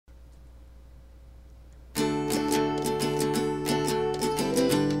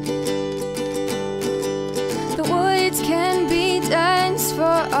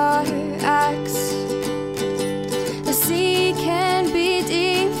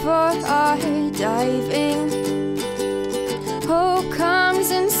for our diving. Hope comes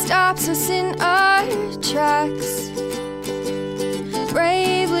and stops us in our tracks.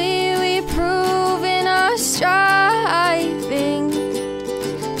 Bravely we prove in our striving,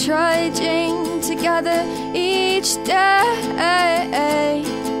 trudging together each day.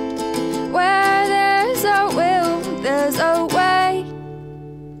 Where there's a will, there's a way.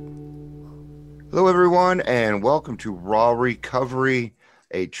 Hello, everyone, and welcome to Raw Recovery,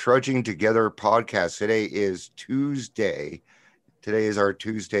 a Trudging Together podcast. Today is Tuesday. Today is our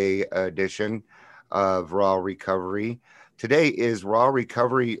Tuesday edition of Raw Recovery. Today is Raw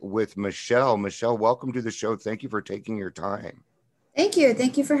Recovery with Michelle. Michelle, welcome to the show. Thank you for taking your time. Thank you.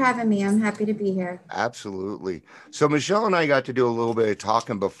 Thank you for having me. I'm happy to be here. Absolutely. So Michelle and I got to do a little bit of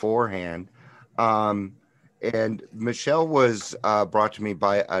talking beforehand. And Michelle was brought to me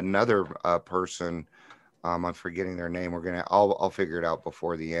by another person. I'm forgetting their name. I'll figure it out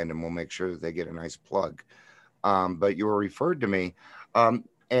before the end, and we'll make sure that they get a nice plug. But you were referred to me,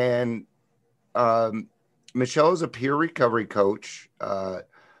 and Michelle is a peer recovery coach,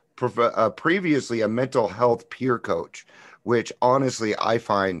 previously a mental health peer coach, which honestly I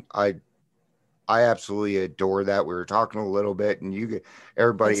find I absolutely adore that. We were talking a little bit, and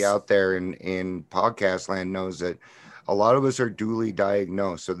everybody out there in podcast land knows that a lot of us are duly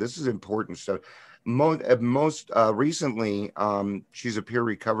diagnosed. So this is important stuff. Most recently, she's a peer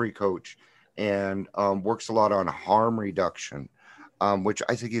recovery coach and works a lot on harm reduction, which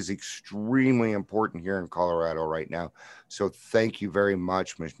I think is extremely important here in Colorado right now. So thank you very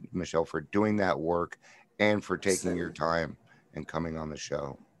much, Michelle, for doing that work and for taking your time and coming on the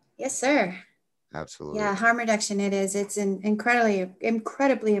show. Yes, sir. Absolutely. Yeah, harm reduction it is. It's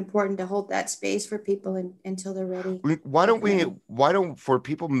incredibly important to hold that space for people until they're ready. Why don't for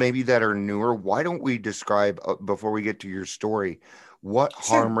people maybe that are newer, why don't we describe before we get to your story what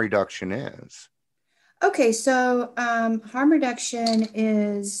harm reduction is? Okay, so harm reduction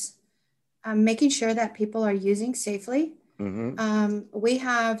is making sure that people are using safely. Mm-hmm. We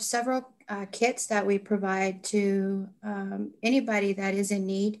have several kits that we provide to anybody that is in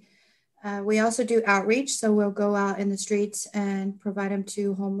need. We also do outreach, so we'll go out in the streets and provide them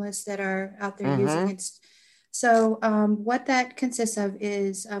to homeless that are out there using it. So what that consists of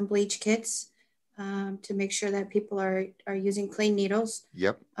is bleach kits to make sure that people are using clean needles.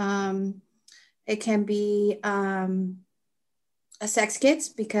 Yep. It can be a sex kits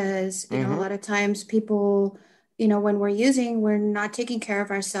because, you know, a lot of times people, you know, when we're not taking care of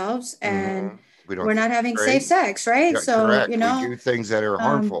ourselves and we're not having safe sex, right? Yeah, so, correct. You know, we do things that are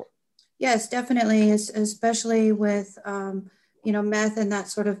harmful. Yes, definitely, especially with, you know, meth and that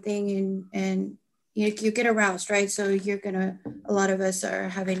sort of thing. And you get aroused, right? So a lot of us are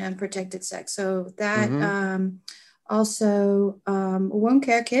having unprotected sex. So that also wound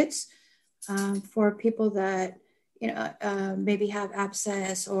care kits for people that, you know, maybe have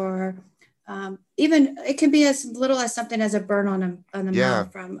abscess or even it can be as little as something as a burn on the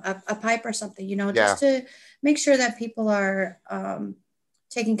mouth from a pipe or something, you know, just to make sure that people are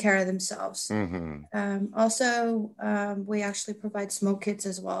taking care of themselves. Also, we actually provide smoke kits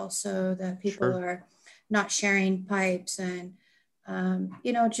as well so that people are not sharing pipes and,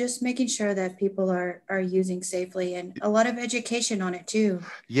 you know, just making sure that people are using safely and a lot of education on it too.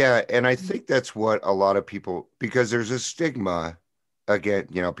 Yeah. And I think that's what a lot of people, because there's a stigma again,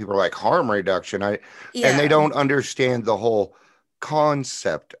 you know, people are like harm reduction. And they don't understand the whole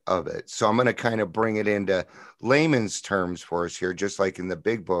concept of it. So I'm going to kind of bring it into layman's terms for us here. Just like in the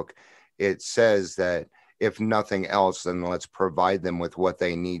big book, it says that if nothing else, then let's provide them with what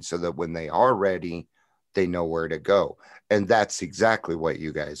they need so that when they are ready, they know where to go. And that's exactly what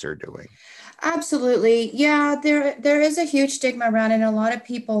you guys are doing. Absolutely. Yeah, there is a huge stigma around it, and a lot of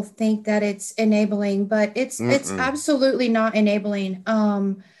people think that it's enabling, but it's absolutely not enabling.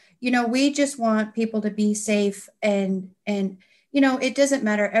 You know, we just want people to be safe and you know, it doesn't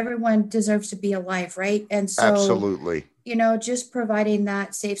matter. Everyone deserves to be alive, right? And so absolutely, you know, just providing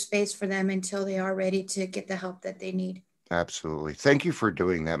that safe space for them until they are ready to get the help that they need. Absolutely. Thank you for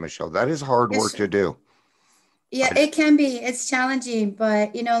doing that, Michelle. That is hard work to do. Yeah, it can be. It's challenging,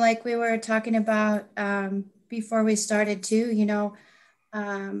 but, you know, like we were talking about before we started too, you know,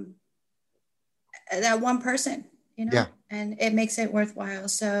 that one person, you know, and it makes it worthwhile.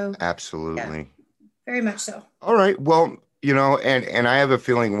 So absolutely. Very much so. All right. Well, you know, and I have a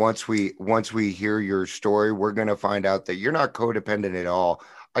feeling once we hear your story, we're going to find out that you're not codependent at all.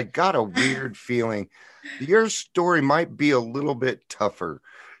 I got a weird feeling your story might be a little bit tougher.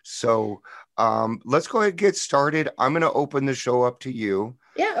 So let's go ahead and get started. I'm going to open the show up to you.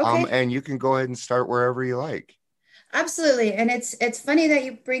 Yeah. Okay. And you can go ahead and start wherever you like. Absolutely. And it's funny that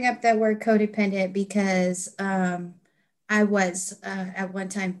you bring up that word codependent because I was at one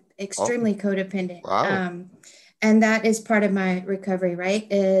time Oh, extremely codependent. wow. And that is part of my recovery, right?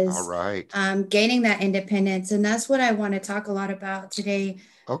 All Is right. gaining that independence. And that's what I want to talk a lot about today.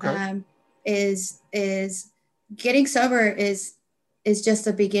 Okay. Um, is getting sober is just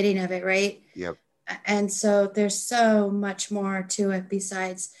the beginning of it, right? Yep. And so there's so much more to it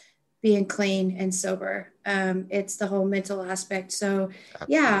besides being clean and sober. It's the whole mental aspect. So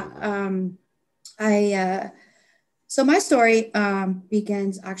yeah, Absolutely. I so my story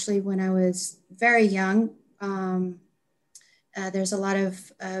begins actually when I was very young. There's a lot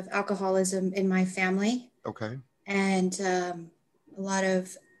of alcoholism in my family, Okay. and a lot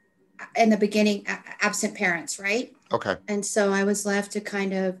of in the beginning absent parents, right? Okay. And so I was left to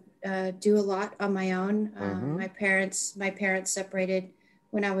kind of do a lot on my own. Mm-hmm. My parents separated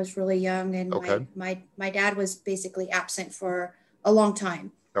when I was really young, and Okay. my dad was basically absent for a long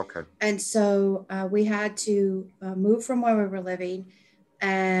time. Okay. And so we had to move from where we were living,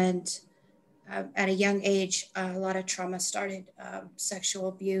 and at a young age, a lot of trauma started, sexual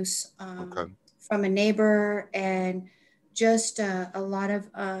abuse Okay. from a neighbor, and just a lot of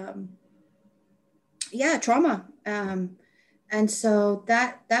yeah, trauma. And so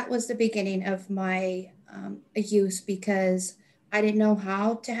that was the beginning of my use because I didn't know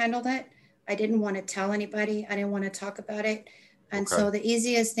how to handle that. I didn't want to tell anybody. I didn't want to talk about it. And Okay. so the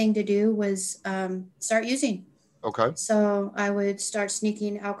easiest thing to do was start using. Okay. So I would start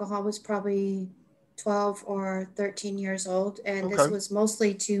sneaking. Alcohol was probably 12 or 13 years old. And this Okay. was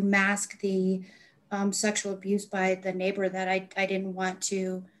mostly to mask the sexual abuse by the neighbor that I didn't want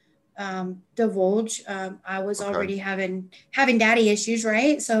to divulge. I was Okay. already having daddy issues,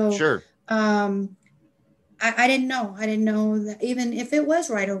 right? So Sure. um, I didn't know. I didn't know that even if it was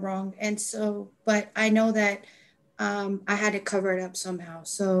right or wrong. And so, but I know that I had to cover it up somehow.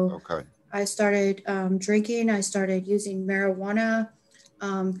 So Okay. I started drinking. I started using marijuana.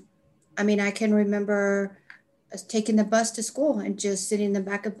 Um, I mean, I can remember us taking the bus to school and just sitting in the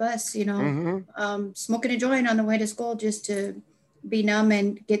back of the bus, Mm-hmm. smoking a joint on the way to school just to be numb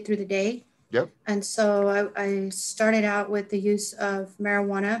and get through the day. Yep. And so I started out with the use of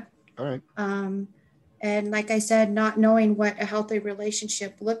marijuana. All right. Um, and like I said, not knowing what a healthy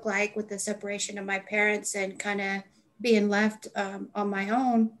relationship looked like with the separation of my parents and kind of being left on my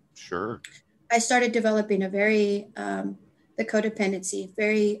own, Sure. I started developing the codependency,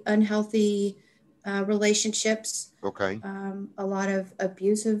 very unhealthy relationships, Okay. a lot of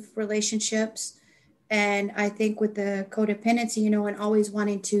abusive relationships. And I think with the codependency, and always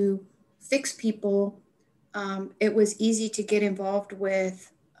wanting to fix people, it was easy to get involved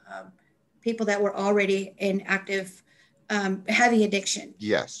with um, people that were already in active, heavy addiction.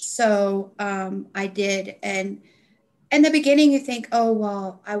 Yes. So I did. And in the beginning, you think, oh,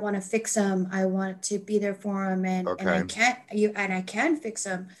 well, I want to fix them. I want to be there for them. And I Okay. can't, and I can fix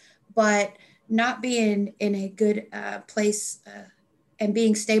them. But not being in a good place and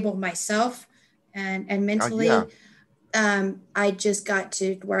being stable myself and Yeah. mentally, I just got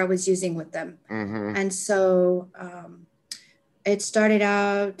to where I was using with them. Mm-hmm. And so it started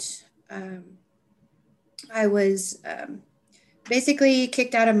out, I was basically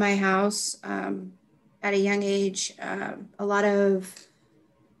kicked out of my house at a young age. A lot of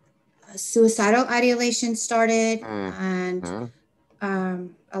suicidal ideation started, and Mm-hmm.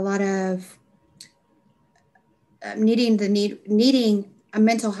 a lot of needing a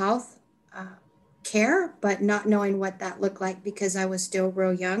mental health uh, care, but not knowing what that looked like because I was still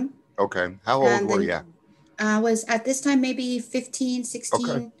real young. Okay. How old And were you? then I was at this time maybe 15, Okay.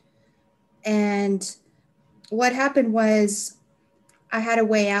 16. And what happened was I had a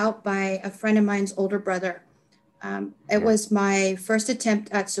way out by a friend of mine's older brother. It Mm. was my first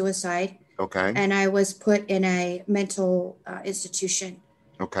attempt at suicide, Okay. and I was put in a mental institution.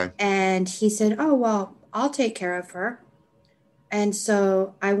 Okay. And he said, oh, well, I'll take care of her. And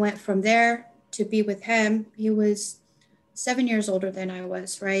so I went from there to be with him. He was 7 years older than I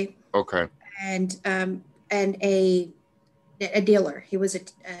was, right? Okay. And a dealer. He was a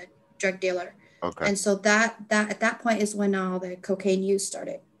drug dealer. Okay. And so that at that point is when all the cocaine use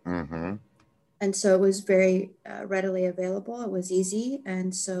started. Mm-hmm. And so it was very readily available. It was easy,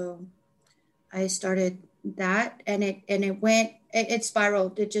 and so I started that, and it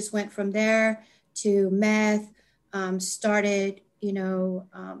spiraled. It just went from there to meth. Started,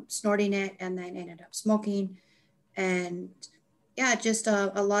 snorting it, and then ended up smoking, and yeah, just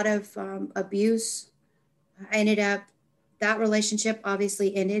a lot of abuse. I ended up that relationship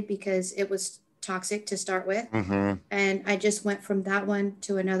obviously ended because it was toxic to start with, Mm-hmm. and I just went from that one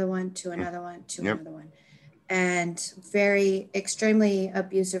to another one to another one to Yep. another one. and very extremely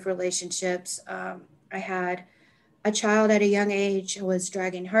abusive relationships. I had a child at a young age. I was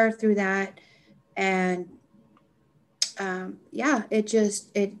dragging her through that, and yeah, it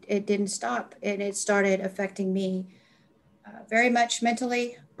didn't stop, and it started affecting me very much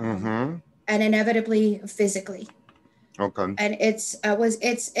mentally, Mm-hmm. and inevitably physically. Okay. And it's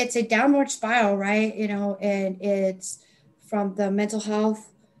a downward spiral, right? And it's from the mental health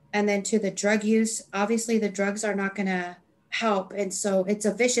and then to the drug use. Obviously the drugs are not going to help, and so it's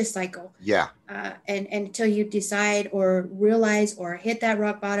a vicious cycle. Yeah. And until you decide or realize or hit that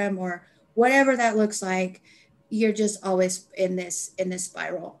rock bottom or whatever that looks like, you're just always in this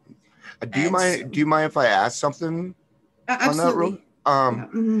spiral. Do you mind? Do you mind if I ask something on that, Rose? Absolutely. Yeah.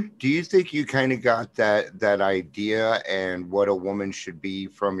 Mm-hmm. Do you think you kind of got that idea and what a woman should be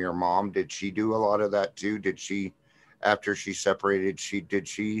from your mom? Did she do a lot of that too? Did she, after she separated, did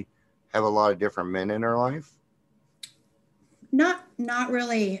she have a lot of different men in her life? Not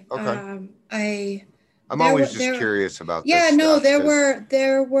really. Okay. I'm always just curious about yeah, this. No, stuff,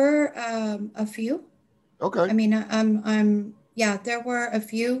 there were a few. Okay. I mean, yeah, there were a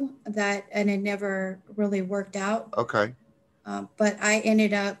few that, and it never really worked out. Okay. But I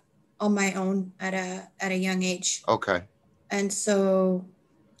ended up on my own at a young age. Okay. And so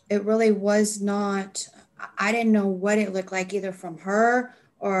it really was not, I didn't know what it looked like either from her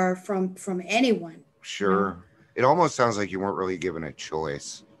or from anyone. Sure. It almost sounds like you weren't really given a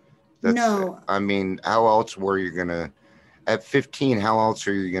choice. No. I mean, how else were you going to, at 15, how else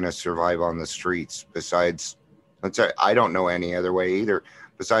are you going to survive on the streets besides, I don't know any other way either,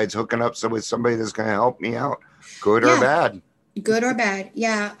 besides hooking up with somebody that's going to help me out, good or bad. Good or bad.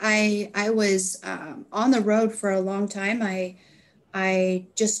 Yeah. I was on the road for a long time. I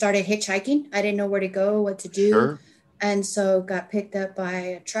just started hitchhiking. I didn't know where to go, what to do. Sure. And so got picked up by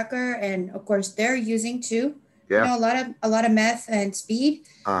a trucker. And of course they're using too. Yeah. A lot of meth and speed.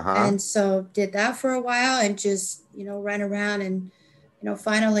 Uh-huh. And so did that for a while and just, ran around and,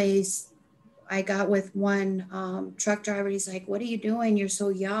 finally I got with one truck driver. He's like, "What are you doing? You're so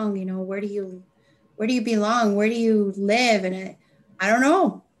young. Where do you belong? Where do you live?" And I don't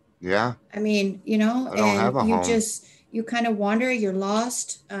know. Yeah. I mean, I don't have a home. You kind of wander, you're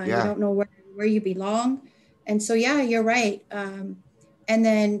lost. Yeah. You don't know where you belong. And so, yeah, you're right. And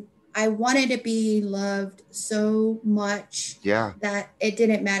then I wanted to be loved so much that it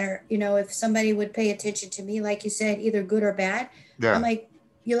didn't matter. If somebody would pay attention to me, like you said, either good or bad, I'm like,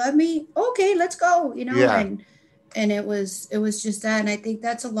 "You love me? Okay, let's go." And it was just that. And I think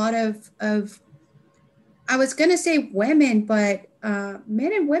that's a lot of I was going to say women, but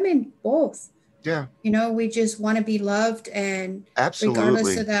men and women both. Yeah. We just want to be loved, and absolutely,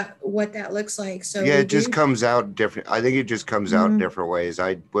 regardless of what that looks like. So yeah, it just comes out different. I think it just comes out in different ways.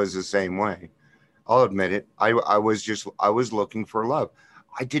 I was the same way. I'll admit it. I was looking for love.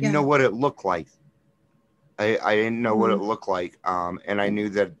 I didn't know what it looked like. I didn't know what it looked like. And I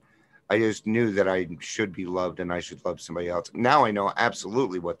just knew that I should be loved and I should love somebody else. Now I know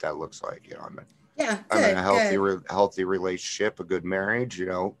absolutely what that looks like. I'm in a healthy relationship, a good marriage,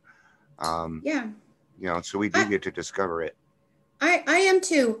 so we do get to discover it. I am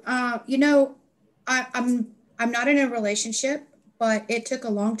too. I'm not in a relationship, but it took a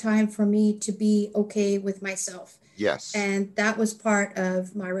long time for me to be okay with myself. Yes. And that was part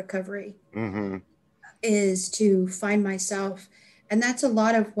of my recovery. Mm-hmm. Is to find myself. And that's a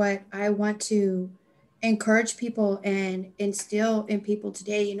lot of what I want to encourage people and instill in people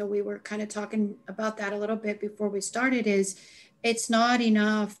today. We were kind of talking about that a little bit before we started, is it's not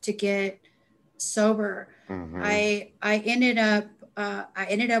enough to get sober. Mm-hmm. I ended up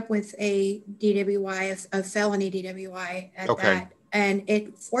with a DWI, a felony DWI at that. And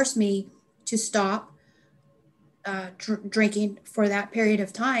it forced me to stop drinking for that period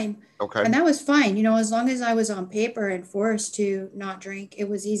of time. Okay. And that was fine. As long as I was on paper and forced to not drink, it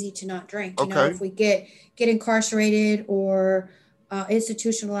was easy to not drink. If we get incarcerated or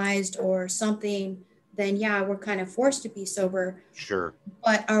institutionalized or something, then yeah, we're kind of forced to be sober. Sure.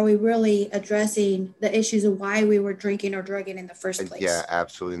 But are we really addressing the issues of why we were drinking or drugging in the first place? Yeah,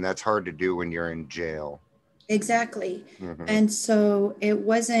 absolutely. And that's hard to do when you're in jail. Exactly. Mm-hmm. And so it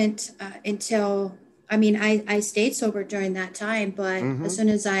wasn't until, I stayed sober during that time, but as soon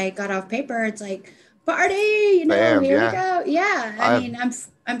as I got off paper, it's like, party, Bam, here we go. Yeah.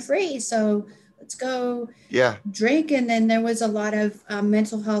 I'm free. So let's go drink. And then there was a lot of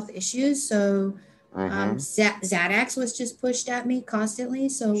mental health issues. So Xanax was just pushed at me constantly.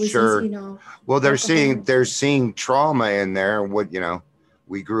 So it was just, well, they're seeing trauma in there. What,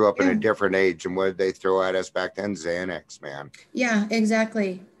 we grew up in a different age, and what did they throw at us back then? Xanax, man. Yeah,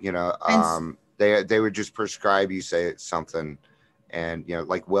 exactly. they would just prescribe you say something, and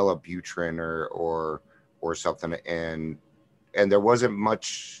like Wellbutrin or something, and there wasn't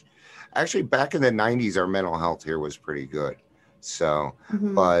much. Actually, back in the 90s, our mental health here was pretty good. So,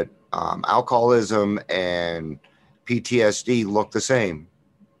 but alcoholism and PTSD look the same.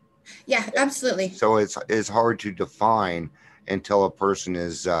 Yeah, absolutely. So it's hard to define until a person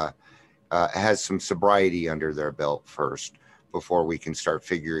is has some sobriety under their belt first, before we can start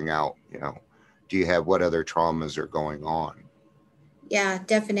figuring out, do you have, what other traumas are going on? Yeah,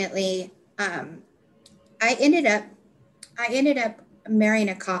 definitely. I ended up marrying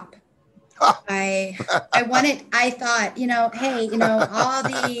a cop. I thought, hey, all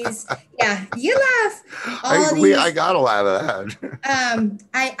these, yeah, you laugh. I gotta laugh at that.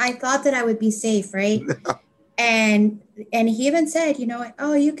 I thought that I would be safe, right? And he even said,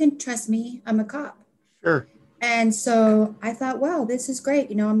 oh, you can trust me. I'm a cop. Sure. And so I thought, well, this is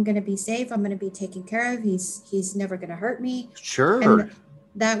great. I'm going to be safe. I'm going to be taken care of. He's never going to hurt me. Sure. And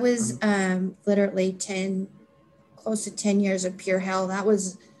that was literally close to 10 years of pure hell. That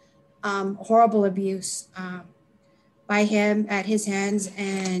was horrible abuse by him at his hands.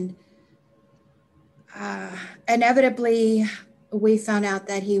 And inevitably, we found out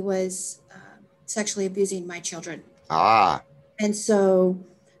that he was sexually abusing my children. And so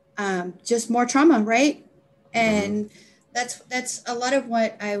just more trauma, right? And that's a lot of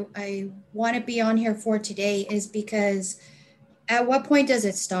what I want to be on here for today, is because at what point does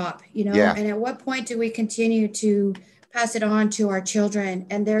it stop, Yeah. And at what point do we continue to pass it on to our children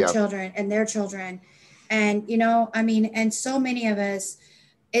and their children and their children? And, and so many of us,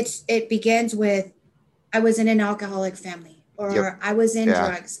 it begins with, I was in an alcoholic family, or I was in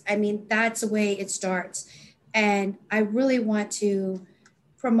drugs. I mean, that's the way it starts. And I really want to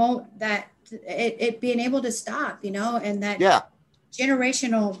promote that, it being able to stop, and that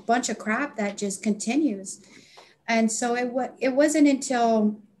generational bunch of crap that just continues. And so it wasn't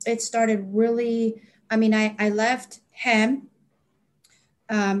until it started really, I left him,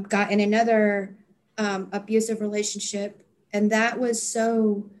 got in another abusive relationship, and that was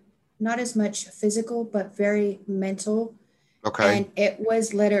so not as much physical, but very mental. Okay. And it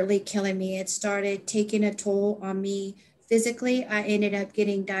was literally killing me. It started taking a toll on me physically. I ended up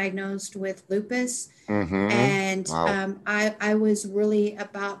getting diagnosed with lupus. And I was really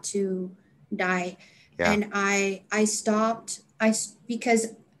about to die. And I stopped,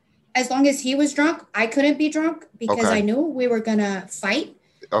 because as long as he was drunk, I couldn't be drunk, because I knew we were going to fight.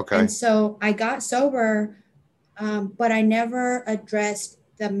 Okay. And so I got sober, but I never addressed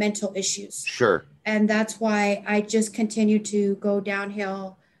the mental issues. Sure. And that's why I just continued to go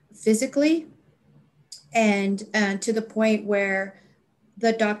downhill physically, and to the point where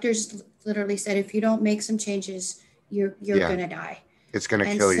the doctors literally said, if you don't make some changes, you're going to die. It's going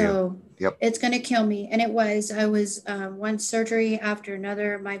to kill you. Yep. It's going to kill me. And I was one surgery after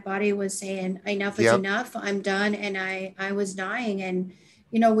another. My body was saying, enough is enough. I'm done. And I was dying. And,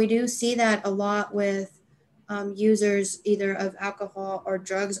 we do see that a lot with users either of alcohol or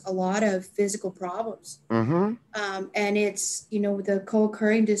drugs, a lot of physical problems. And it's, the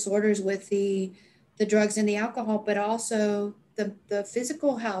co-occurring disorders with the drugs and the alcohol, but also the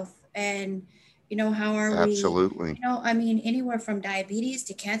physical health. And, how are we? Absolutely. Anywhere from diabetes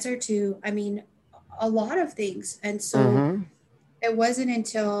to cancer to, a lot of things. And so it wasn't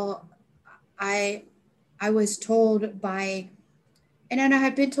until I was told by, and I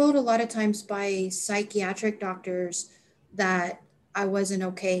had been told a lot of times by psychiatric doctors that I wasn't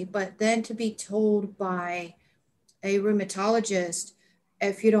okay, but then to be told by a rheumatologist,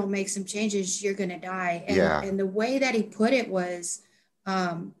 if you don't make some changes, you're going to die. And the way that he put it was,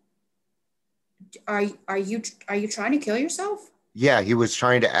 are you trying to kill yourself? Yeah, he was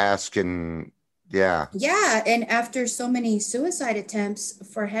trying to ask, and yeah. And after so many suicide attempts,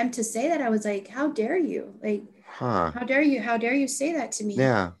 for him to say that, I was like, how dare you? Like, how dare you say that to me?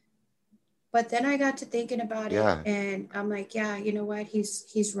 Yeah. But then I got to thinking about it, and I'm like, yeah, you know what?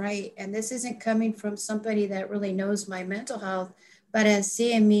 He's right. And this isn't coming from somebody that really knows my mental health, but as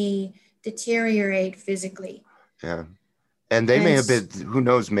seeing me deteriorate physically. Yeah. And they may have been, who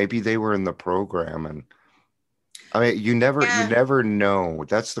knows, maybe they were in the program. And you never know.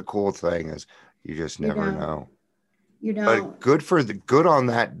 That's the cool thing, is you just never know. But good on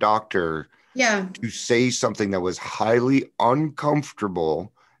that doctor. Yeah. To say something that was highly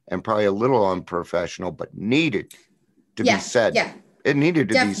uncomfortable and probably a little unprofessional, but needed to be said. Yeah. It needed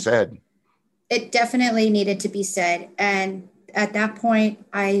to be said. It definitely needed to be said. And at that point,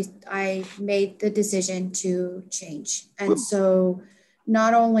 I made the decision to change. And so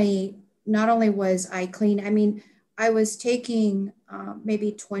not only was I clean, I was taking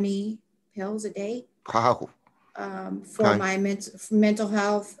maybe 20 pills a day Wow. for my mental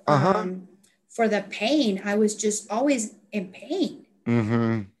health. For the pain, I was just always in pain.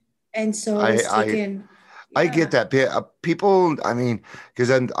 Mm-hmm. And so I was taking... I get that. People, I mean, because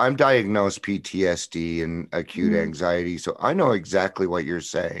I'm diagnosed PTSD and acute anxiety, so I know exactly what you're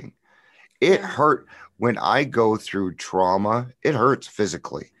saying. It hurt when I go through trauma. It hurts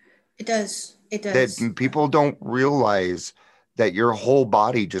physically. It does. It does. That people don't realize that your whole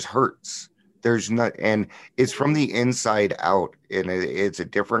body just hurts. There's not, and it's from the inside out, and it's a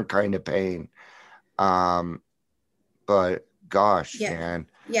different kind of pain. But gosh, man.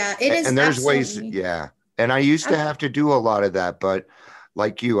 Yeah, it is. And there's ways. Yeah. And I used to have to do a lot of that, but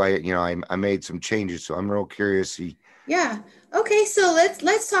like you, I made some changes. So I'm real curious. Yeah. Okay. So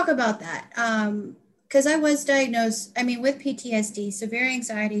let's talk about that. Because I was diagnosed, with PTSD, severe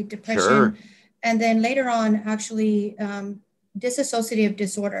anxiety, depression, and then later on, actually, dissociative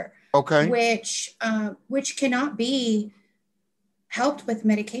disorder. Okay. Which cannot be helped with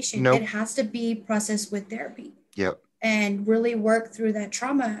medication. Nope. It has to be processed with therapy. Yep. And really work through that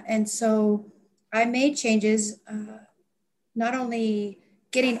trauma. And so I made changes, not only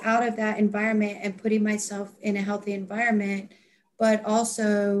getting out of that environment and putting myself in a healthy environment, but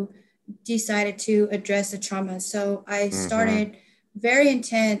also decided to address the trauma. So I started very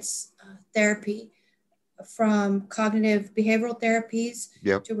intense therapy, from cognitive behavioral therapies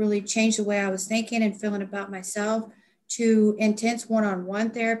to really change the way I was thinking and feeling about myself, to intense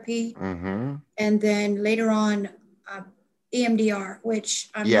one-on-one therapy. And then later on, EMDR, which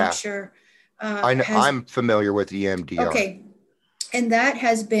I'm not sure. I'm familiar with EMDR. Okay. And that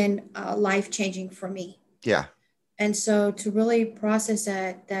has been life-changing for me. Yeah. And so to really process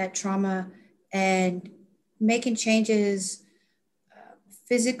that trauma and making changes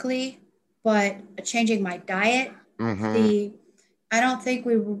physically, but changing my diet. I don't think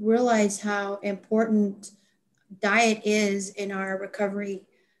we realize how important diet is in our recovery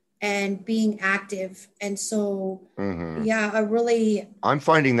and being active. And so, I'm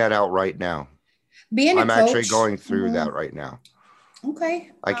finding that out right now. I'm actually going through that right now. Okay.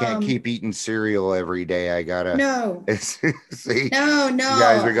 I can't keep eating cereal every day. I gotta. No. See. No. You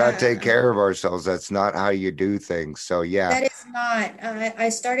guys, we gotta take care of ourselves. That's not how you do things. So yeah. That is not. I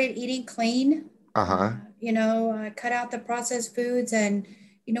started eating clean. I cut out the processed foods, and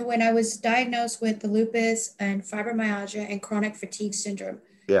when I was diagnosed with the lupus and fibromyalgia and chronic fatigue syndrome.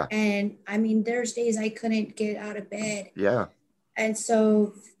 Yeah. And there's days I couldn't get out of bed. Yeah. And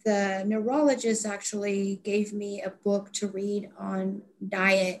so the neurologist actually gave me a book to read on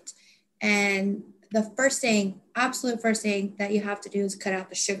diet. And the absolute first thing that you have to do is cut out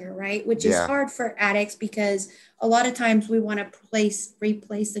the sugar, right? Which is hard for addicts, because a lot of times we want to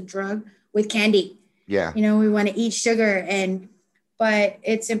replace the drug with candy. Yeah. We want to eat sugar, but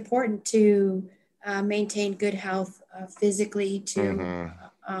it's important to maintain good health physically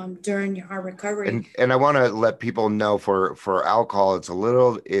during our recovery. And I want to let people know for alcohol, it's a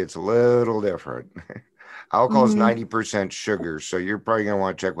little different. Alcohol is 90% sugar. So you're probably going to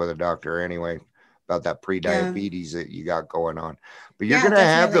want to check with a doctor anyway about that pre-diabetes that you got going on. But you're going to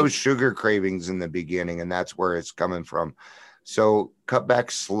have those sugar cravings in the beginning, and that's where it's coming from. So cut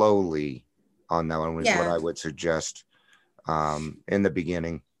back slowly on that one was what I would suggest in the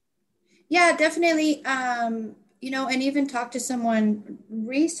beginning. Yeah, definitely. And even talk to someone,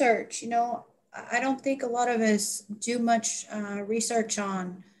 research. I don't think a lot of us do much research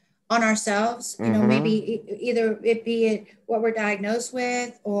on ourselves. Maybe either it be it what we're diagnosed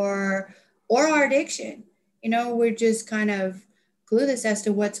with or our addiction. We're just kind of clueless as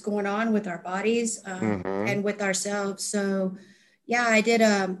to what's going on with our bodies and with ourselves. So, yeah, I did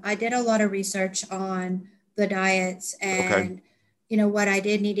a lot of research on the diets and what I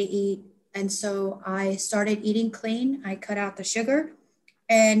did need to eat. And so I started eating clean. I cut out the sugar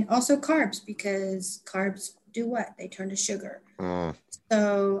and also carbs, because carbs do what? They turn to sugar.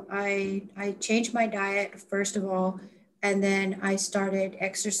 So I changed my diet, first of all, and then I started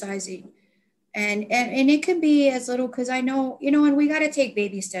exercising. And it could be as little, because I know, and we got to take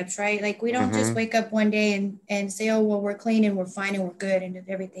baby steps, right? Like we don't just wake up one day and say, oh, well, we're clean and we're fine and we're good and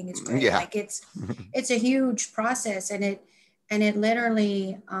everything is great. Yeah. Like it's a huge process, and it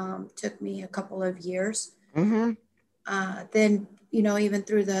literally took me a couple of years. Then, even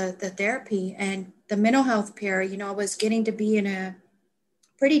through the therapy and the mental health care, I was getting to be in a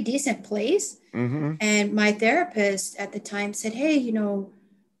pretty decent place. And my therapist at the time said, hey,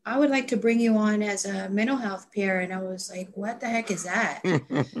 I would like to bring you on as a mental health peer. And I was like, what the heck is that?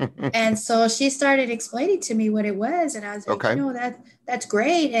 And so she started explaining to me what it was. And I was like, that's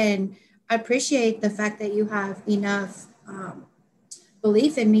great. And I appreciate the fact that you have enough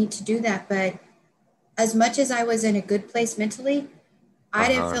belief in me to do that. But as much as I was in a good place mentally, I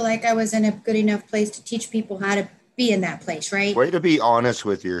didn't feel like I was in a good enough place to teach people how to be in that place, right? Way to be honest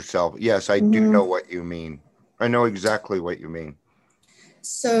with yourself. Yes, I do know what you mean. I know exactly what you mean.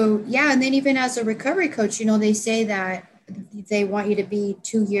 So, yeah. And then even as a recovery coach, you know, they say that they want you to be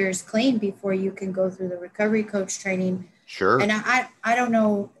 2 years clean before you can go through the recovery coach training. Sure. And I don't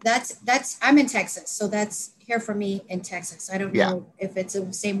know. That's I'm in Texas, so that's here for me in Texas. I don't know if it's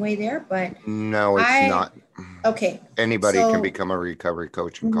the same way there, but no, it's not. Okay. Anybody can become a recovery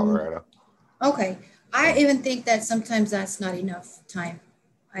coach in Colorado. Okay. I even think that sometimes that's not enough time.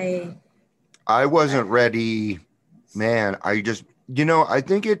 I wasn't ready, man. I just, I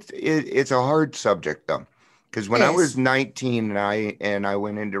think it's a hard subject though, because when I was 19 and I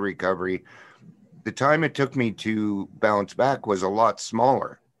went into recovery, the time it took me to bounce back was a lot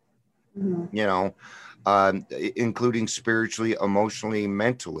smaller, including spiritually, emotionally,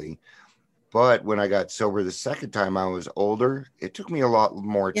 mentally. But when I got sober the second time, I was older. It took me a lot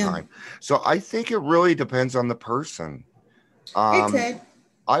more time. So I think it really depends on the person. It could.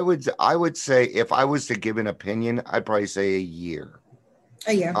 I would say if I was to give an opinion, I'd probably say a year.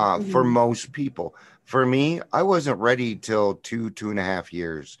 A year. For most people. For me, I wasn't ready till 2.5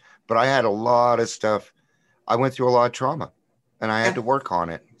 years, but I had a lot of stuff. I went through a lot of trauma and I had to work on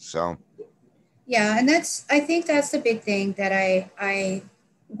it. So. Yeah. And I think that's the big thing that I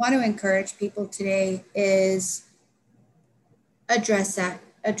want to encourage people today is address that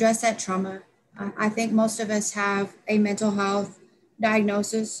trauma. I think most of us have a mental health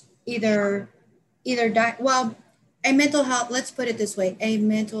diagnosis, a mental health, let's put it this way, a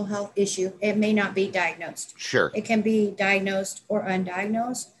mental health issue. It may not be diagnosed. Sure. It can be diagnosed or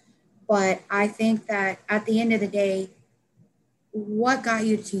undiagnosed. But I think that at the end of the day, what got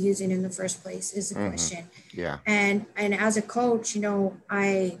you to using in the first place is the question. Yeah. And as a coach,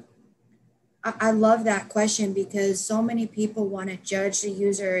 I love that question because so many people want to judge the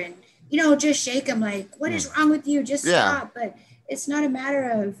user and, just shake them like, what is wrong with you? Just stop. But it's not a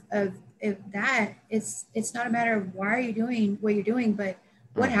matter of that. It's not a matter of why are you doing what you're doing, but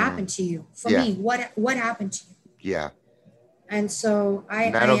what happened to you? For me, what happened to you? Yeah. And so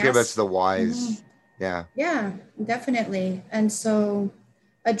that'll give us the whys. Yeah. Yeah, definitely. And so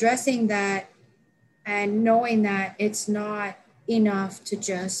addressing that and knowing that it's not enough to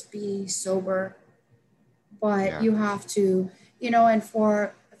just be sober, but you have to, and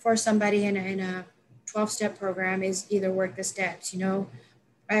for somebody in a 12-step program is either work the steps,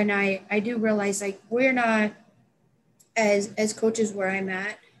 and I do realize like we're not as coaches where I'm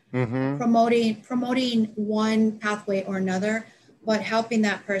at promoting one pathway or another, but helping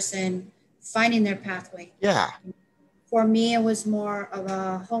that person finding their pathway. Yeah. For me, it was more of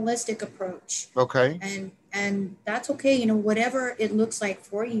a holistic approach. Okay. And that's okay, whatever it looks like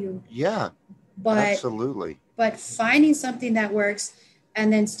for you. Yeah. But absolutely. But finding something that works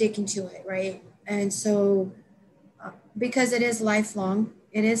and then sticking to it, right? And so because it is lifelong.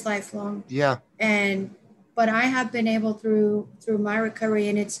 Yeah. But I have been able through my recovery,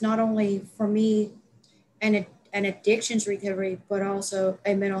 and it's not only for me an addictions recovery, but also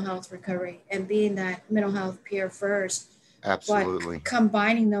a mental health recovery, and being that mental health peer first. Absolutely. But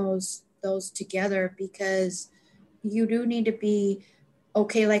combining those together, because you do need to be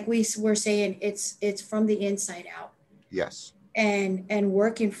okay. Like we were saying, it's from the inside out. Yes. And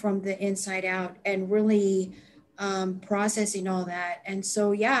working from the inside out and really processing all that. And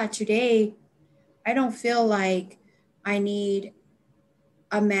so, today I don't feel like I need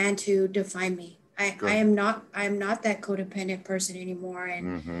a man to define me. I am not that codependent person anymore.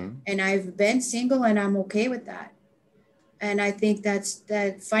 And I've been single and I'm okay with that. And I think that's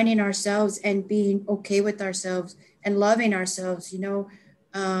that finding ourselves and being okay with ourselves and loving ourselves,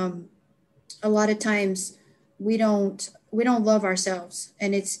 a lot of times we don't love ourselves,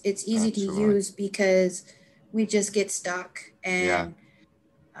 and it's easy to use because we just get stuck and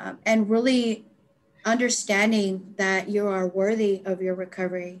really understanding that you are worthy of your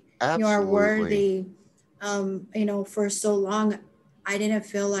recovery. Absolutely. You are worthy. For so long, I didn't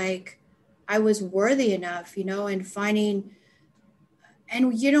feel like I was worthy enough, and finding,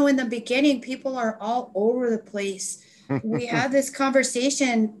 and, in the beginning, people are all over the place. We had this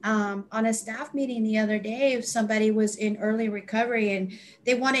conversation on a staff meeting the other day. If somebody was in early recovery and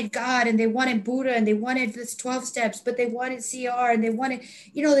they wanted God and they wanted Buddha and they wanted this 12 steps, but they wanted CR and they wanted,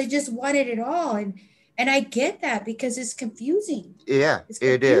 they just wanted it all. And I get that because it's confusing. Yeah, it's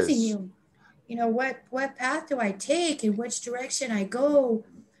confusing you. What path do I take and which direction I go?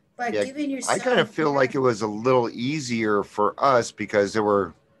 But giving yourself. I kind of feel like it was a little easier for us because there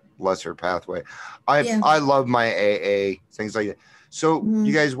were lesser pathway. I love my AA, things like that. So you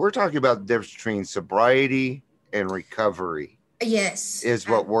Mhm. guys, we're talking about the difference between sobriety and recovery Yes. is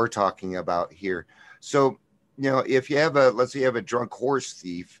what we're talking about here. So, if you have let's say you have a drunk horse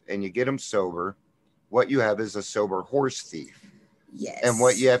thief and you get him sober, what you have is a sober horse thief. And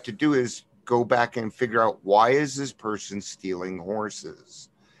what you Yes. have to do is go back and figure out, why is this person stealing horses?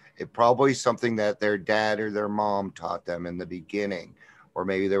 It probably something that their dad or their mom taught them in the beginning, or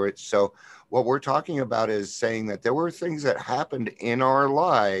maybe there were. So what we're talking about is saying that there were things that happened in our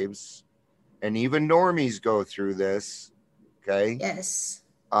lives, and even normies go through this. Okay. Yes.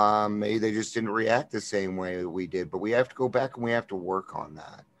 Maybe they just didn't react the same way that we did, but we have to go back and we have to work on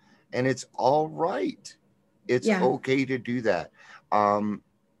that. And it's all right. It's Yeah. okay to do that. Um,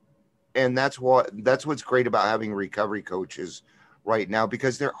 and that's what's great about having recovery coaches right now,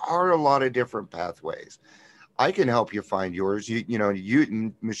 because there are a lot of different pathways. I can help you find yours.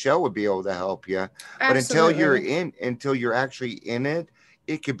 Michelle would be able to help you, but Absolutely. until you're actually in it,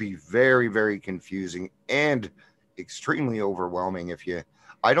 it could be very, very confusing and extremely overwhelming.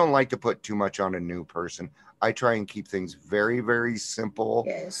 I don't like to put too much on a new person. I try and keep things very, very simple,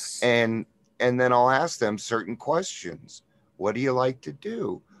 Yes. and then I'll ask them certain questions. What do you like to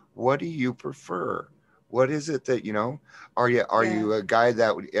do? What do you prefer? What is it that, are Yeah. you a guy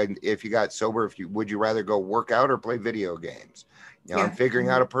that and if you got sober, would you rather go work out or play video games? I'm Yeah. figuring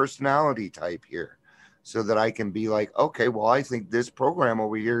out Mhm. a personality type here so that I can be like, okay, well, I think this program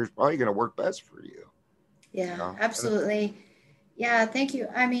over here is probably going to work best for you. Yeah. And Absolutely. Yeah. Thank you.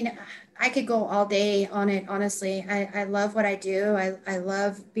 I mean, I could go all day on it. Honestly, I love what I do. I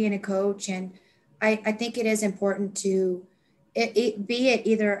love being a coach, and I think it is important to be it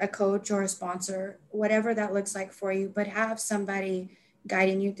either a coach or a sponsor, whatever that looks like for you, but have somebody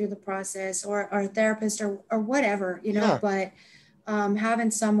guiding you through the process, or a therapist, or whatever, yeah, but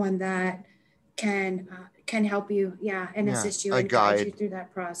having someone that can help you, yeah, and yeah, assist you a and guide you guide. through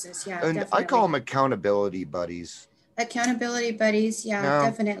that process. Yeah, And I call definitely. them accountability buddies. Accountability buddies. Yeah, Yeah,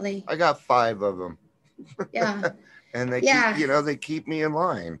 definitely. I got 5 of them. Yeah. And they keep, Yeah. they keep me in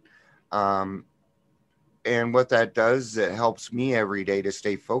line. Um, and what that does, it helps me every day to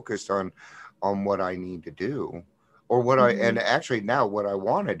stay focused on what I need to do, or and Hmm. actually now what I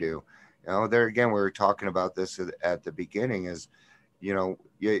want to do. There again, we were talking about this at the beginning, is, you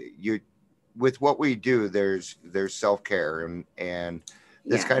with what we do, there's self-care, and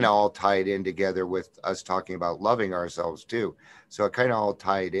this Yeah. kind of all tied in together with us talking about loving ourselves too. So it kind of all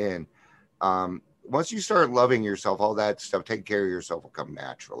tied in. Once you start loving yourself, all that stuff, taking care of yourself will come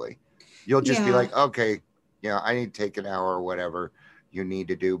naturally. You'll just be Yeah. like, okay, I need to take an hour or whatever you need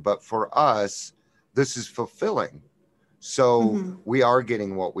to do. But for us, this is fulfilling. So Hmm. we are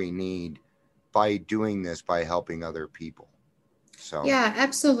getting what we need by doing this, by helping other people. So, Yeah,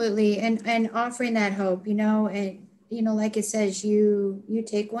 absolutely. And offering that hope, and like it says, you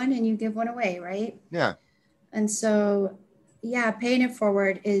take one and you give one away, right? yeah, And so, yeah, paying it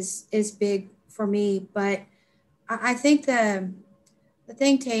forward is big for me. But I think the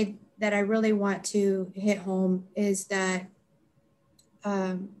thing, Tate, that I really want to hit home is that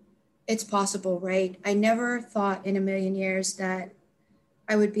um, it's possible, right? I never thought in a million years that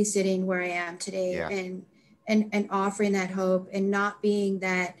I would be sitting where I am today, yeah, and offering that hope, and not being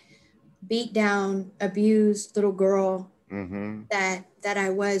that beat down, abused little girl mm-hmm, that I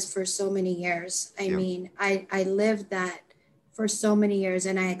was for so many years. I yeah, mean, I lived that for so many years,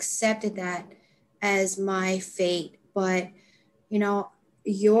 and I accepted that as my fate. But you know,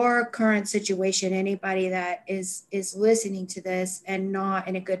 your current situation, anybody that is listening to this and not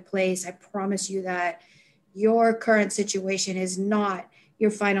in a good place, I promise you that your current situation is not your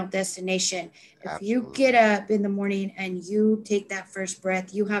final destination. If you get absolutely, up in the morning and you take that first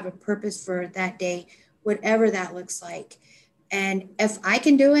breath, you have a purpose for that day, whatever that looks like. And if I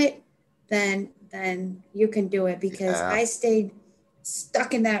can do it, then you can do it, because yeah, I stayed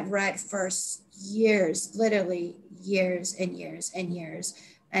stuck in that rut for years, literally years and years and years,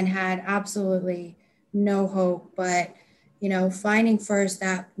 and had absolutely no hope. But finding first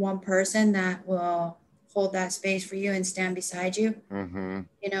that one person that will hold that space for you and stand beside you, mm-hmm,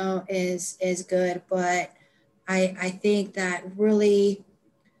 is good. But I think that really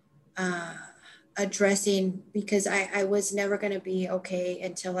uh, addressing, because I was never going to be okay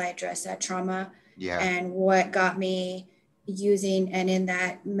until I addressed that trauma yeah, and what got me using and in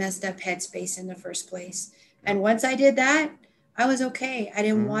that messed up headspace in the first place. yep, And once I did that, I was okay. I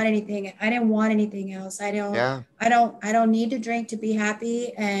didn't mm-hmm, want anything. I didn't want anything else. yeah, I don't need to drink to be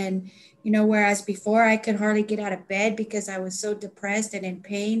happy. And whereas before I could hardly get out of bed because I was so depressed and in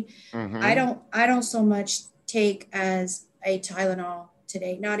pain, mm-hmm. I don't so much take as a Tylenol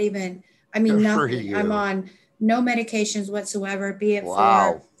today. Not even, I mean Good for nothing. I'm you. on no medications whatsoever, be it for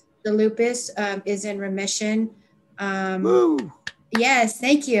Wow. the lupus, is in remission. Woo. Yes,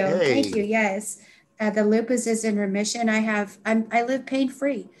 thank you. Thank you. Hey, Yes. The lupus is in remission. I live pain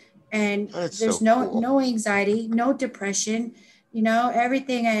free, and that's so there's cool. no anxiety, no depression,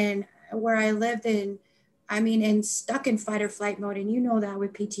 everything. And where I lived in, I mean, and stuck in fight or flight mode. And that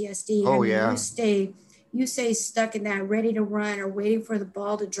with PTSD, I Oh mean, yeah. you stay stuck in that, ready to run or waiting for the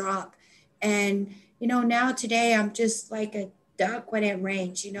ball to drop. And, now today I'm just like a duck when it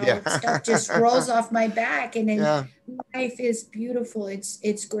rains, Yeah. stuff just rolls off my back, and then Yeah. life is beautiful.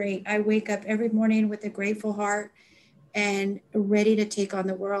 It's great. I wake up every morning with a grateful heart and ready to take on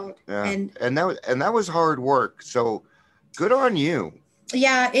the world. Yeah. And And that was hard work. So good on you.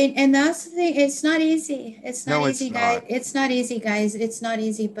 yeah, and that's the thing. It's not easy. It's not No, easy, it's guys. not. It's not easy, guys. It's not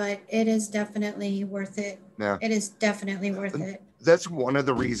easy, but it is definitely worth it. Yeah. It is definitely worth And it. that's one of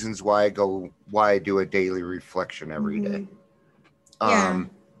the reasons why I do a daily reflection every day. Hmm. Yeah.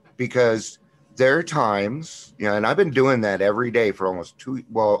 Because there are times, and I've been doing that every day for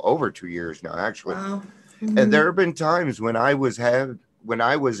over 2 years now, actually. Wow. And Hmm. there have been times when I was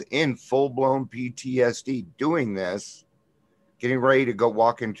in full blown PTSD doing this, getting ready to go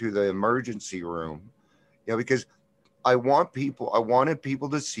walk into the emergency room, because I wanted people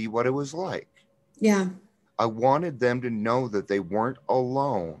to see what it was like. Yeah. I wanted them to know that they weren't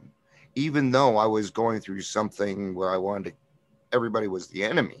alone, even though I was going through something where everybody was the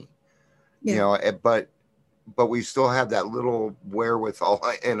enemy, Yeah. but we still have that little wherewithal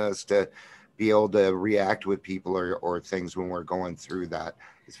in us to be able to react with people or things when we're going through that.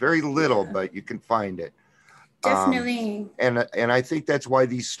 It's very little, Yeah. but you can find it. Um, Definitely. and I think that's why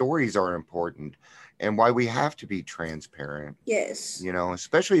these stories are important and why we have to be transparent, Yes.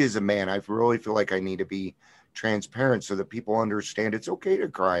 especially as a man. I really feel like I need to be transparent so that people understand it's okay to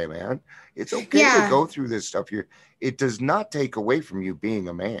cry, man. It's okay to Yeah. go through this stuff. It does not take away from you being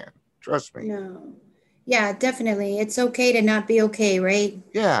a man. Trust me. No. Yeah, definitely. It's okay to not be okay, right?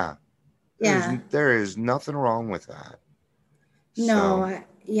 Yeah, Yeah. there is nothing wrong with that. No, So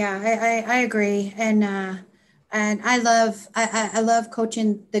yeah, I agree. And I love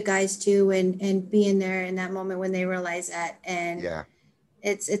coaching the guys too, and being there in that moment when they realize that. And yeah,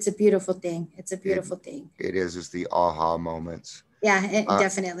 it's a beautiful thing. It's a it beautiful thing. it is just the aha moments. Yeah, Uh,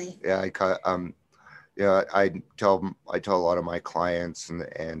 definitely. yeah, yeah, I tell a lot of my clients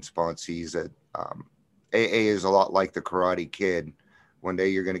and sponsees that AA is a lot like the Karate Kid. One day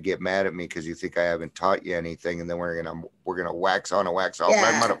you're gonna get mad at me because you think I haven't taught you anything, and then we're gonna wax on and wax off like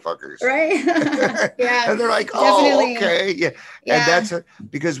Yeah. motherfuckers. Right. Yeah, And they're like, oh, definitely. okay, yeah. And Yeah.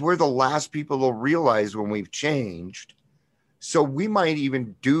 because we're the last people to realize when we've changed. So we might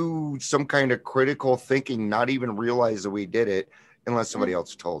even do some kind of critical thinking, not even realize that we did it unless Yeah. somebody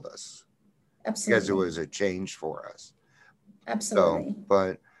else told us because it Absolutely. was a change for us. So, Absolutely.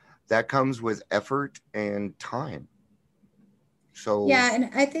 but that comes with effort and time. So, Yeah, and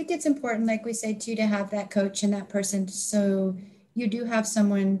I think it's important, like we said, too, to have that coach and that person, so you do have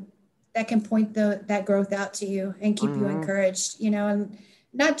someone that can point that growth out to you and keep you mhm, encouraged, and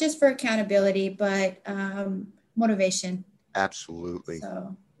not just for accountability, but motivation. absolutely.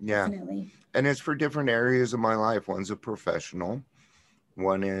 So Yeah. definitely, And it's for different areas of my life. One's a professional,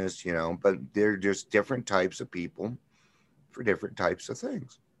 one is, but they're just different types of people for different types of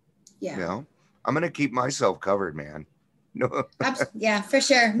things. You yeah. know, I'm going to keep myself covered, man. No. Yeah, for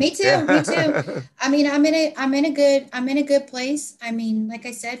sure. Me too. Me too. Yeah. I mean, I'm in a good place. I mean, like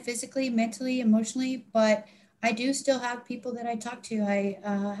I said, physically, mentally, emotionally, but I do still have people that I talk to. I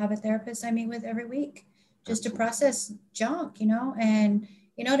have a therapist I meet with every week just to Absolutely. process junk, and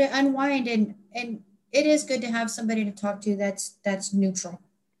to unwind, and it is good to have somebody to talk to that's neutral,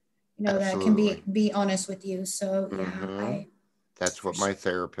 that can Absolutely. be honest with you. So yeah, Hmm. I That's for what my sure.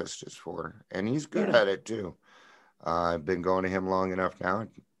 therapist is for. And he's good Yeah. at it too. I've been going to him long enough now.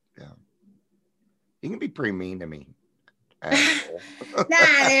 Yeah. He can be pretty mean to me. Asshole.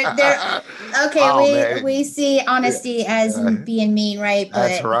 Nah, they're okay. Oh, We man. see Yeah. honesty as Uh, being mean, right?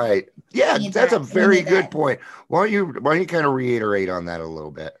 that's But right. we Yeah, need that's a that. We very need good that. point. Why don't you kind of reiterate on that a little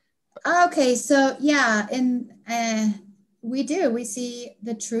bit? Okay, so yeah, and we do. We see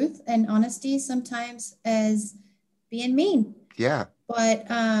the truth and honesty sometimes as being mean, Yeah. but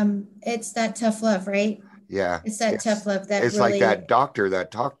it's that tough love, right? Yeah. It's that tough love that It's like really. that doctor that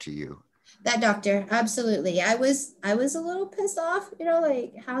talked to you. That doctor, absolutely. I was a little pissed off,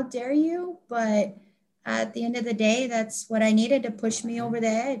 like how dare you? But at the end of the day, that's what I needed to push me Mhm. over the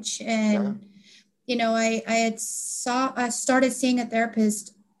edge. Yeah. And I started seeing a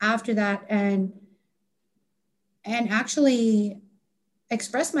therapist after that, and actually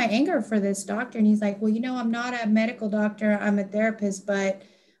expressed my anger for this doctor. And he's like, well, I'm not a medical doctor, I'm a therapist, but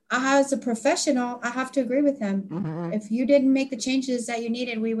as a professional, I have to agree with him. Mm-hmm. If you didn't make the changes that you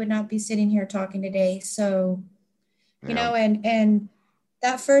needed, we would not be sitting here talking today. So, Yeah. and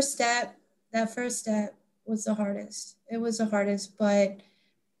that first step was the hardest. It was the hardest, but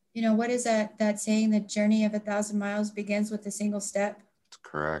what is that saying? The journey of 1,000 miles begins with a single step. That's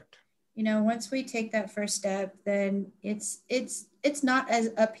correct. Once we take that first step, then it's not as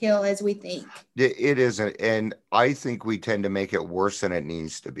uphill as we think. It isn't, and I think we tend to make it worse than it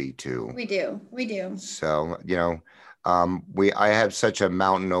needs to be too. We do. So I have such a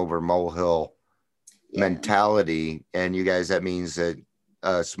mountain over molehill mentality, and you guys, that means that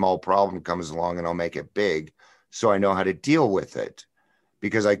a small problem comes along and I'll make it big, so I know how to deal with it,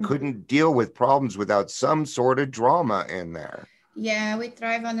 because I couldn't deal with problems without some sort of drama in there. Yeah, we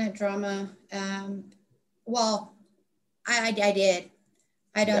thrive on that drama. Well, I did.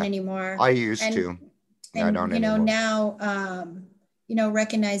 I don't anymore. I used to. And I don't anymore. Now,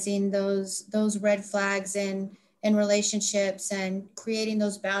 recognizing those red flags in relationships and creating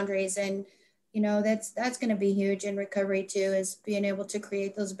those boundaries, and that's going to be huge in recovery too, is being able to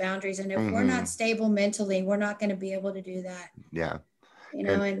create those boundaries. And if we're not stable mentally, we're not going to be able to do that. Yeah.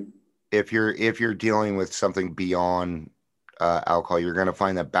 And if you're dealing with something beyond alcohol, you're going to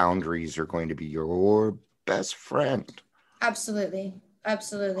find that boundaries are going to be your best friend. Absolutely.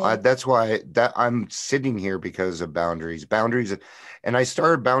 That's why I'm sitting here, because of boundaries, and I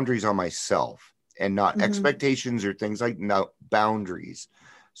started boundaries on myself, and not expectations or things like boundaries.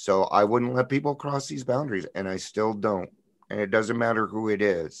 So I wouldn't let people cross these boundaries, and I still don't. And it doesn't matter who it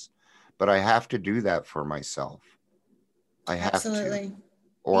is, but I have to do that for myself. I have to,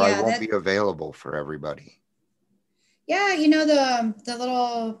 or I won't be available for everybody. Yeah, the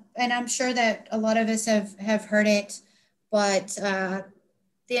little, and I'm sure that a lot of us have heard it, but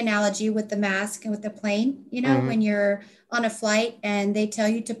the analogy with the mask and with the plane, when you're on a flight and they tell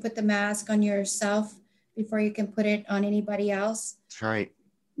you to put the mask on yourself before you can put it on anybody else. That's right.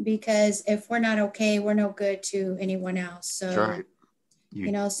 Because if we're not okay, we're no good to anyone else. So, that's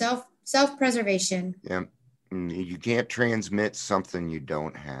right. Self-preservation. Yeah. You can't transmit something you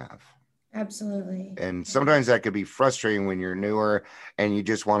don't have. Absolutely. And sometimes that could be frustrating when you're newer and you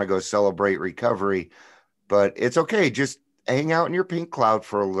just want to go celebrate recovery, but it's okay. Just hang out in your pink cloud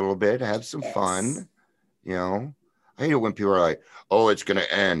for a little bit, have some fun. I hate it when people are like, oh, it's going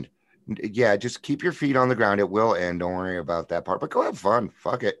to end. Yeah, just keep your feet on the ground. It will end. Don't worry about that part, but go have fun.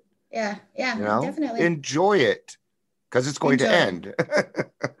 Fuck it. Yeah, definitely. Enjoy it, because it's going to end.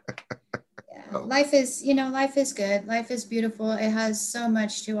 Life is good. Life is beautiful. It has so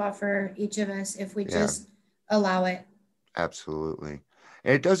much to offer each of us if we just allow it. Absolutely.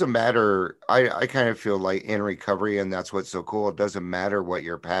 And it doesn't matter. I kind of feel like in recovery, and that's what's so cool, it doesn't matter what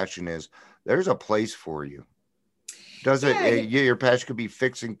your passion is. There's a place for you. Your passion could be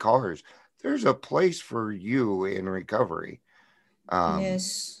fixing cars. There's a place for you in recovery.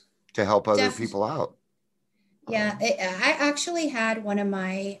 Yes. To help other people out. Yeah, I actually had one of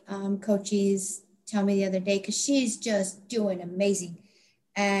my coaches tell me the other day, because she's just doing amazing,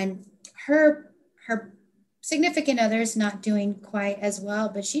 and her significant other's not doing quite as well,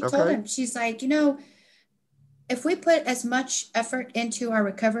 but she told him, she's like, if we put as much effort into our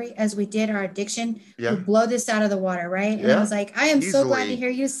recovery as we did our addiction, we'll blow this out of the water, right? And I was like, I am so glad to hear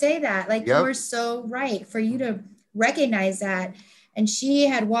you say that. Like, you are so right, for you to recognize that. And she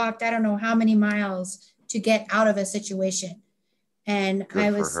had walked, I don't know how many miles to get out of a situation. And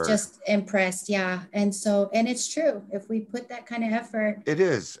I was just impressed. Yeah. And it's true. If we put that kind of effort. It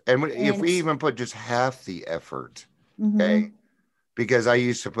is. And if we even put just half the effort, okay, because I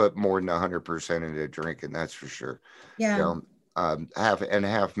used to put more than 100% into drinking, that's for sure. Yeah.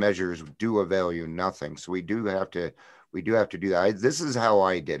 Half measures do avail you nothing. So we do have to do that. This is how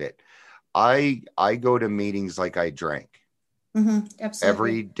I did it. I go to meetings like I drank. Absolutely.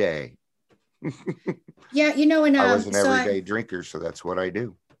 Every day. Yeah, and I was an everyday drinker, so that's what I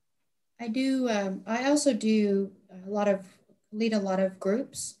do. I do. I also do lead a lot of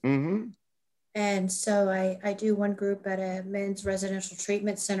groups. And so I do one group at a men's residential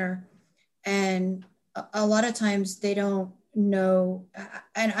treatment center, and a lot of times they don't know,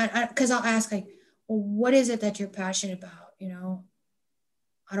 and because I'll ask, like, well, what is it that you're passionate about?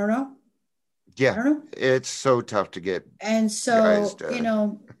 I don't know. Yeah, I don't know. It's so tough to get. And so,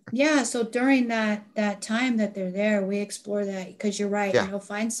 so during that time that they're there, we explore that, because you're right.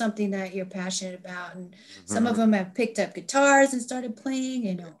 Find something that you're passionate about. And some of them have picked up guitars and started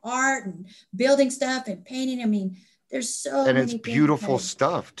playing, art and building stuff and painting. I mean, there's so many things. And it's beautiful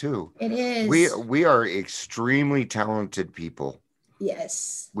stuff too. It is. We are extremely talented people.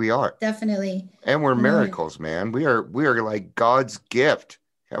 Yes, We are. definitely. And we're You know, miracles, man. We are like God's gift.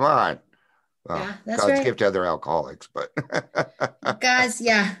 Come on. Well, yeah, that's God's right. gift to other alcoholics, but Guys,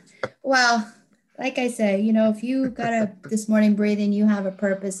 yeah. Well, like I said, if you got up this morning breathing, you have a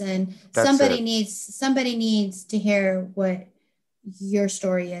purpose, and that's it. somebody needs to hear what your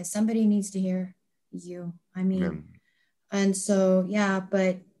story is. Somebody needs to hear you. I mean, And and so yeah,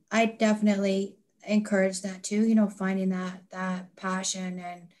 but I definitely encourage that too, finding that passion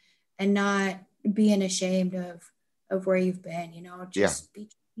and not being ashamed of where you've been, yeah, just be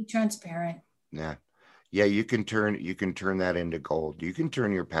transparent. yeah. Yeah, you can turn that into gold. You can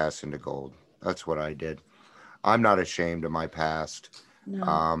turn your past into gold. That's what I did. I'm not ashamed of my past.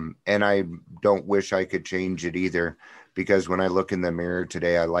 No. And I don't wish I could change it either, because when I look in the mirror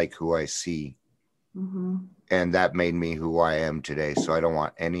today, I like who I see. Hmm. And that made me who I am today. So I don't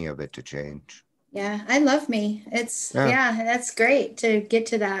want any of it to change. Yeah, I love me. It's Yeah, yeah, that's great to get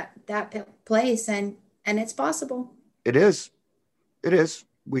to place, and it's possible. it is. It is.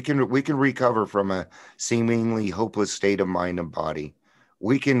 We can recover from a seemingly hopeless state of mind and body.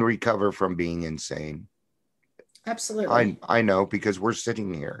 We can recover from being insane. I Absolutely. I know because we're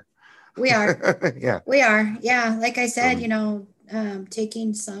sitting here. We are. Yeah. We are. Yeah, like I said, So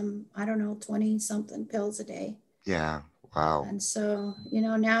taking some, I don't know, 20 something pills a day. yeah. Wow. And so,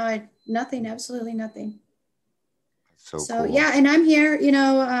 now nothing, absolutely nothing. So So, cool. yeah, and I'm here,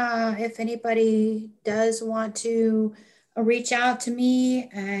 if anybody does want to reach out to me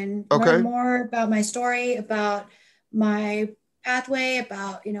and learn Okay. more about my story, about my pathway,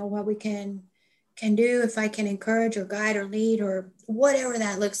 about, what we can do, if I can encourage or guide or lead or whatever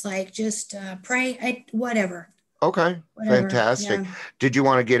that looks like, just pray, Okay. whatever. Fantastic. Yeah. Did you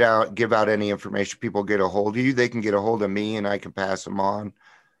want to give out any information? People get a hold of you. They can get a hold of me and I can pass them on.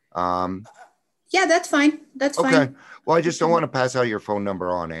 Um, Yeah, that's fine. That's okay. fine. Well, I just don't want to pass out your phone number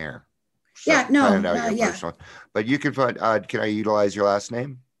on air. So Yeah, no, find out your yeah, personal, but you can find, can I utilize your last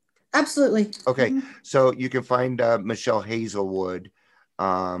name? absolutely. Okay. Hmm. So you can find Michelle Hazelwood.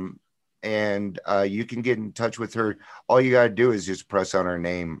 Um, and you can get in touch with her. All you got to do is just press on her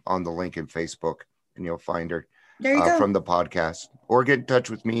name on the link in Facebook and you'll find her There you go. from the podcast, or get in touch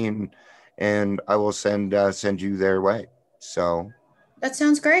with me and I will send you their way. So, That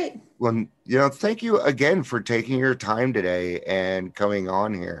sounds great. well, thank you again for taking your time today and coming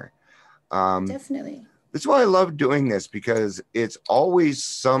on here. Um, Definitely. that's why I love doing this, because it's always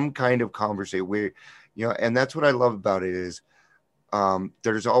some kind of conversation where, and that's what I love about it is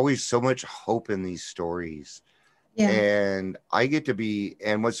there's always so much hope in these stories. Yeah. And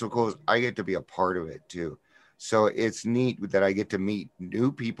and what's so cool is I get to be a part of it too. So it's neat that I get to meet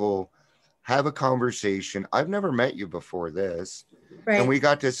new people, have a conversation. I've never met you before this. And Right. we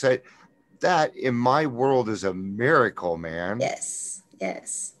got to say that in my world is a miracle, man. Yes.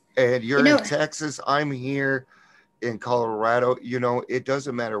 Yes. And You you're in know, Texas, I'm here in Colorado. It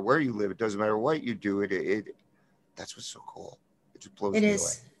doesn't matter where you live, it doesn't matter what you do. It that's what's so cool. It just blows it me away.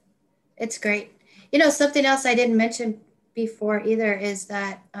 is. It's great. Something else I didn't mention before either is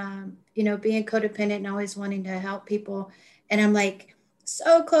that, being codependent and always wanting to help people. And I'm like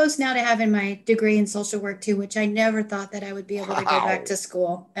so close now to having my degree in social work too, which I never thought that I would be able to go back Wow. to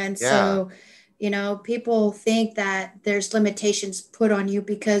school. And Yeah. so, people think that there's limitations put on you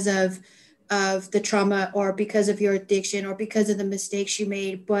because of the trauma or because of your addiction or because of the mistakes you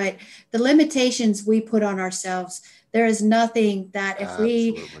made, but the limitations we put on ourselves. There is nothing that if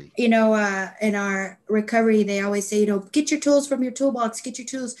we, Absolutely. in our recovery, they always say, get your tools from your toolbox, get your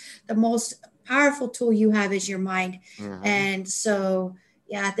tools. The most powerful tool you have is your mind. Mm-hmm. And so,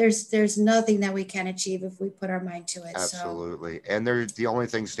 yeah, there's nothing that we can achieve if we put our mind to it. So Absolutely. And the only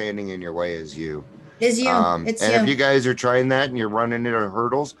thing standing in your way is you. it's And if you. you guys are trying that and you're running into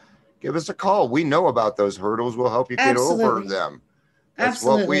hurdles, give us a call. We know about those hurdles. We'll help you get over Absolutely. them. That's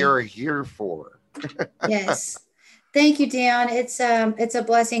what we Absolutely. are here for. Yes. Thank you, Dion. It's a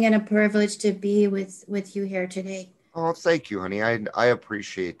blessing and a privilege to be with you here today. Oh, thank you, honey. I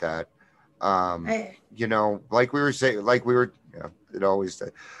appreciate that. Um, I like we were saying, like we were, it always,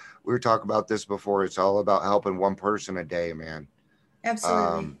 we were talking about this before. It's all about helping one person a day, man. absolutely.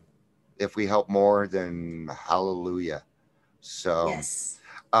 Um, if we help more, then hallelujah. So, Yes.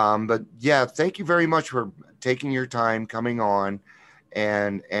 but yeah, thank you very much for taking your time coming on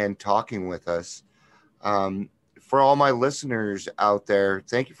and talking with us. For all my listeners out there,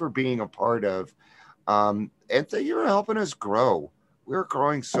 thank you for being a part of, and you're helping us grow. We're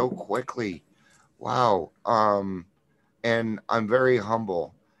growing so quickly. Wow. And I'm very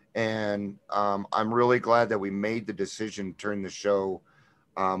humble, and I'm really glad that we made the decision to turn the show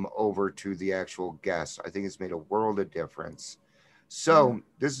over to the actual guests. I think it's made a world of difference. So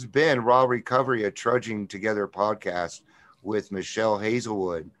this has been Raw Recovery, a Trudging Together podcast with Michelle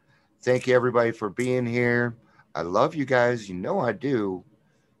Hazelwood. Thank you, everybody, for being here. I love you guys. You know I do.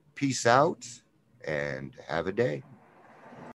 Peace out and have a day.